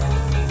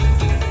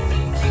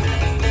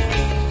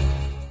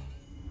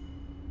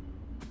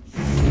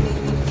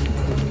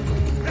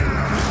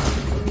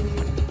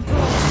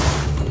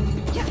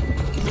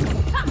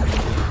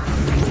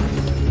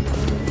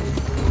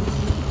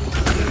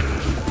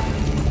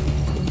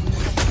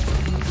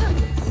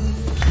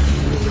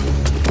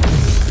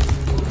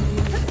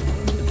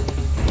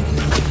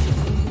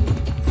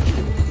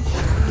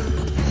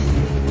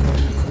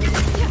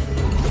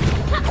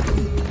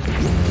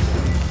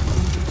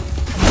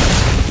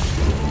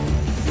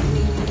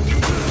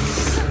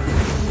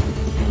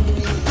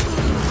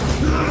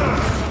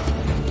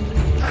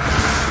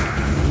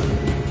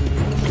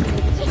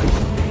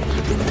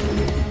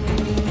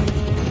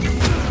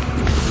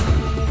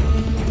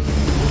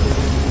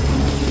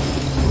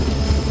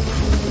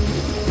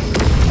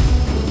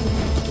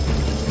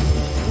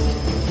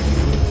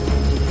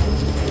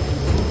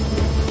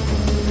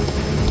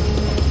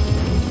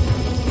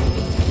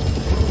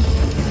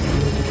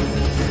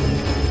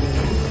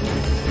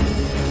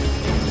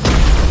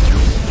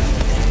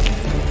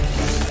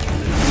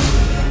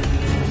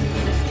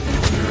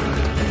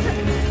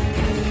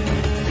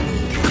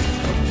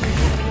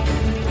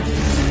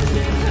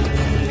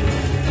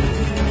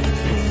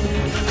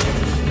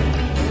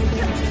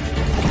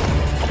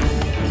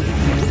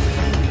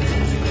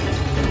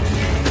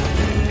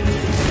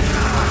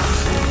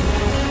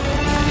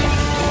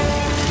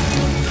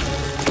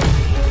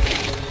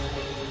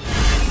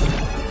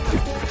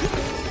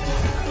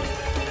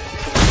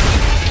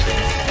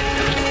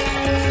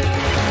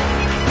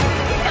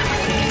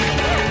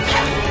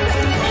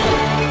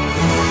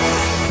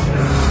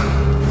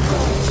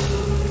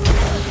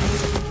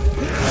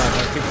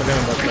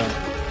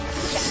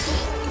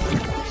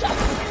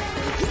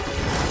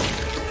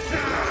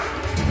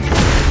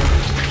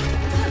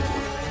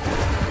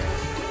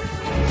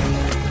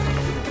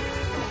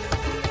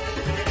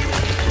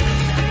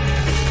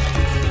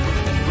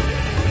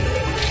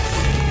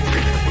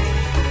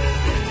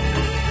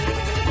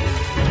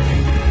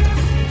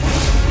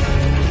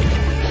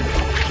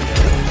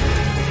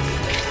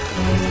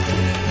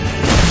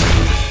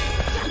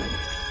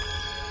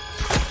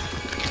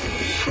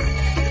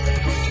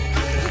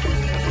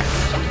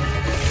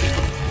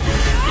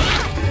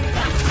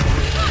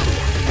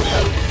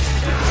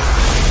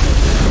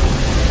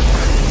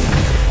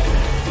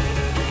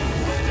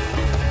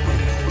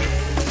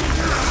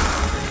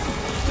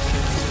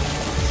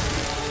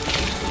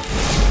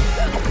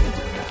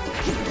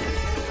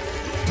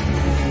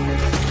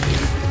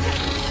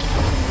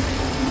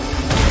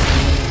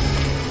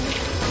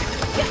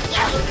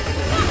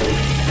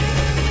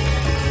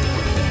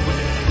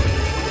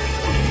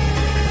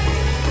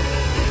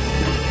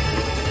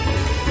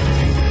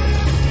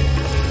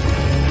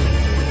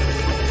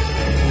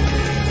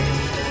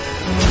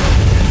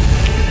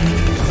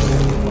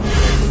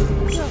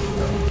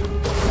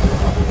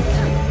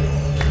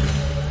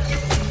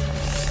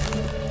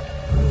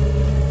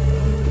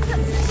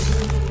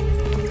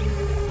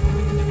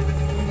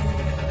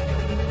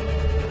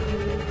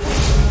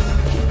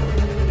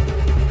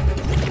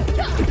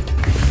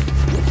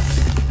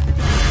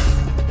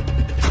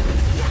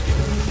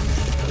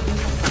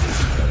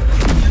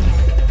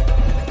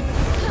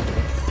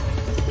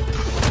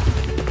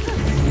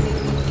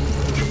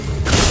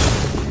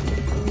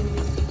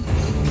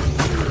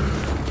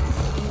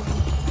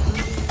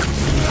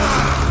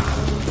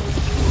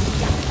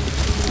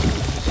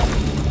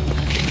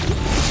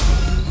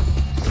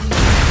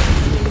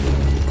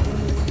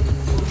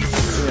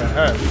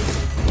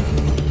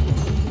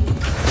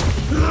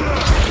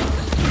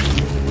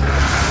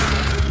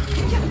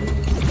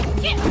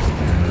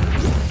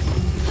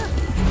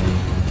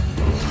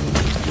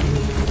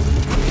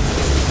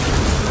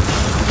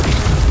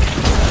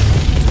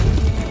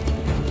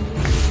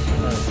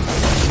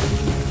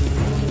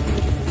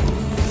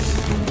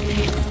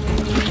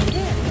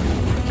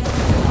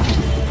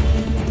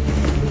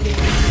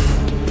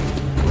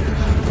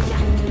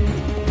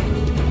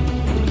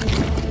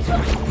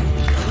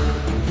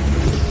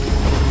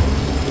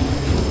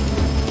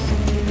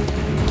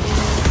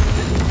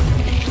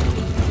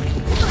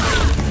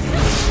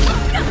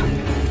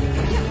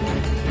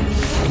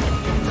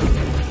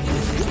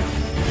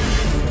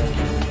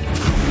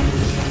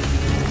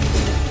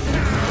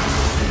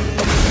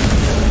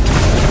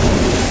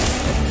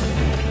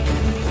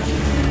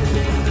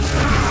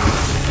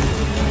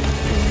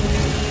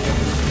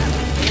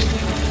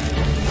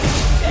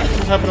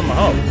 happened to my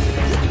health?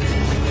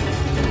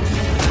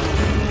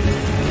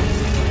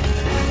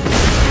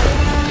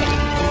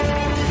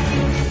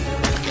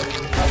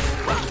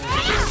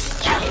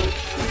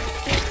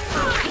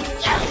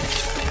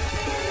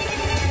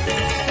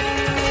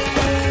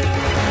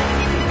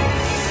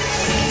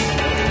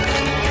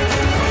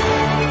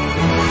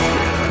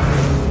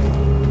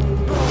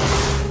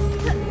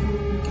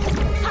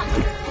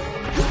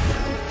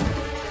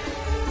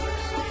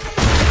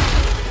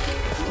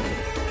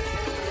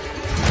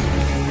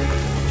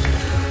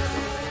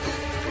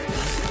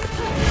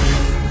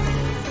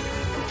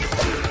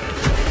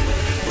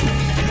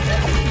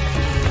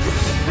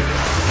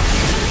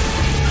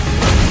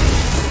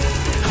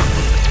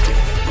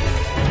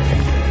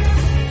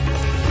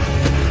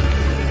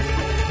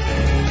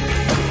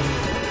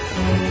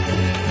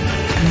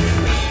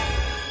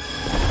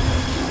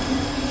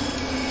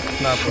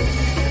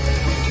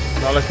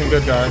 Not looking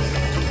good, guys.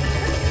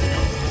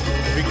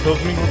 If he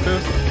kills me with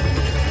this,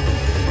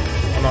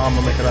 I don't know how I'm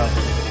gonna make it out.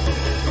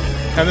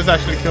 Can this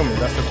actually kill me?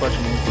 That's the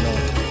question we need to know.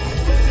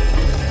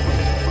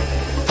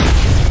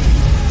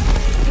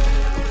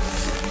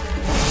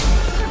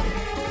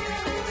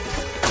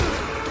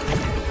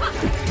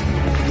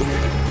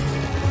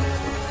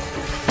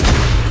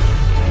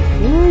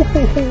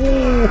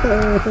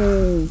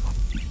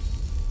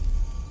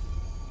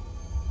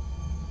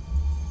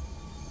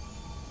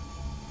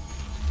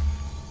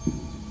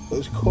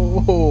 Let's go.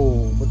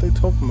 What they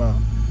talking about?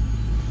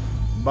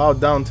 Bow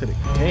down to the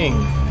king.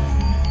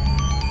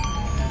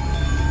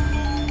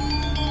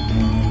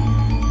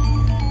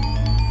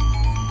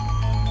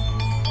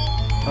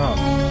 Oh.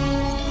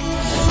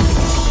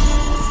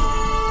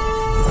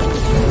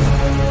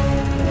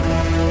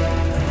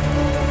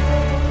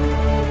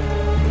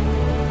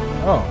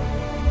 Oh.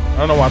 I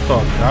don't know what I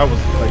thought. I was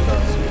like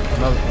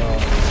another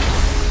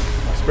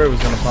my spirit was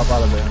gonna pop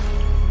out of there.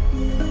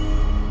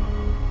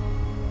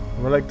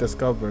 Relic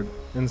discovered.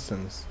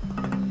 Instance.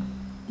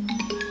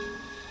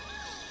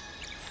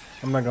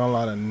 I'm not gonna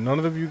lie to none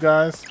of you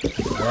guys.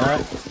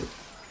 That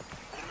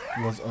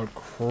was a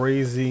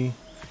crazy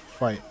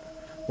fight.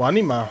 Well, I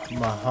need my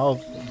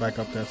health back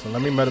up there, so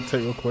let me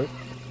meditate real quick.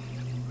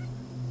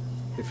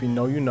 If you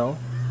know, you know.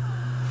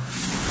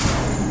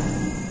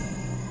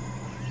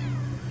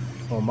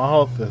 Oh, my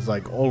health is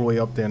like all the way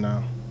up there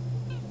now.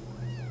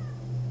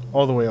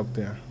 All the way up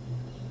there.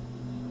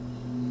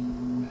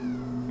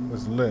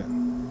 It's lit.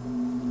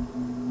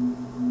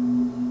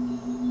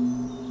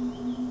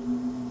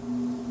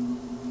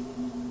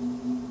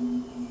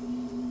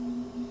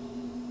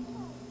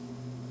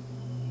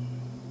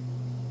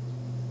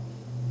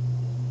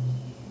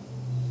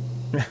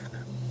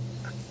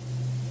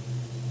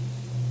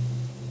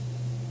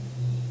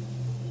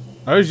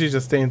 I usually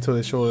just stay until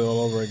they show it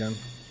all over again.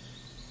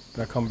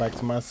 Then I come back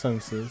to my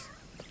senses.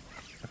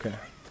 Okay,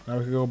 now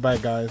we can go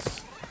back, guys.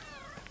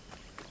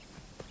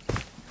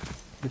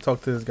 Let me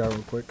talk to this guy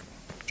real quick.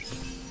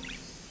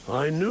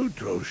 I knew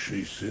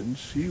Toshi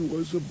since he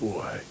was a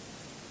boy.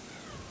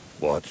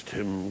 Watched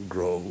him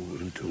grow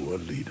into a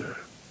leader.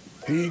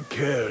 He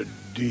cared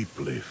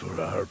deeply for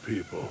our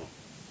people.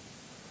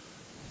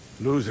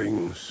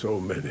 Losing so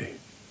many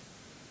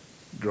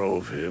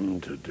drove him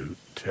to do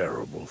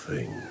terrible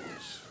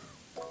things.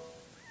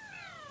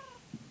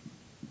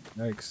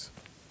 Yikes.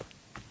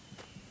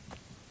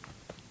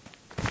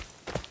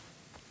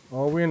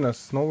 Oh, we're in a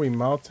snowy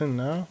mountain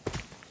now?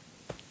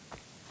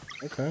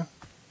 Okay.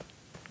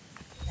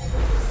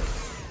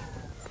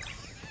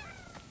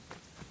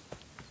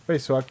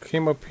 Wait, so I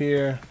came up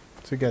here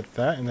to get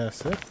that and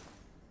that's it?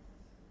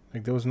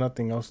 Like there was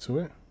nothing else to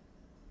it?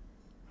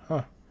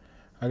 Huh.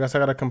 I guess I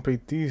gotta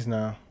complete these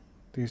now.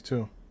 These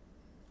two.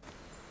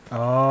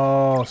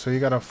 Oh, so you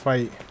gotta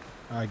fight.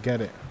 I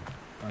get it.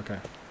 Okay.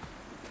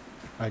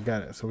 I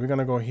got it. So we're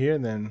gonna go here,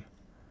 then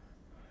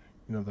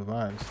you know the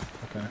vibes.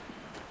 Okay.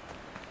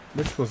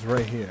 Which was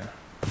right here.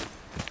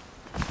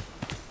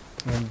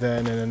 And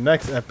then in the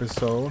next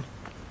episode,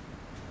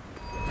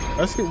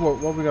 let's see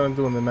what we're gonna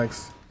do in the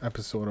next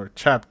episode or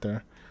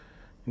chapter.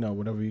 You know,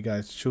 whatever you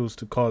guys choose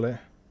to call it.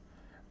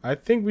 I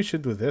think we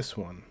should do this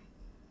one.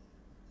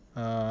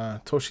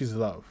 Toshi's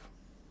Love.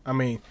 I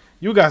mean,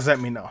 you guys let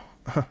me know.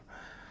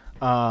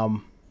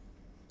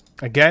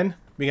 Again,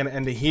 we're gonna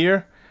end it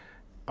here.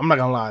 I'm not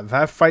gonna lie,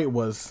 that fight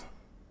was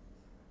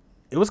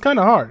kind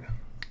of hard.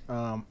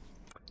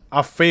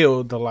 I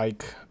failed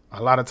like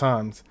a lot of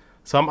times,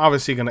 so I'm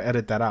obviously gonna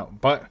edit that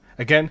out. But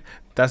again,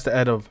 that's the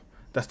end of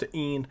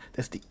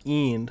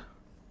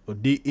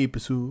the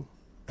episode.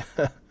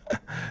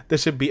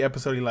 This should be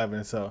episode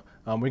 11. So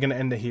we're gonna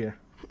end it here.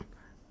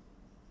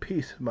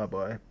 Peace, my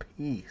boy.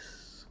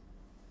 Peace.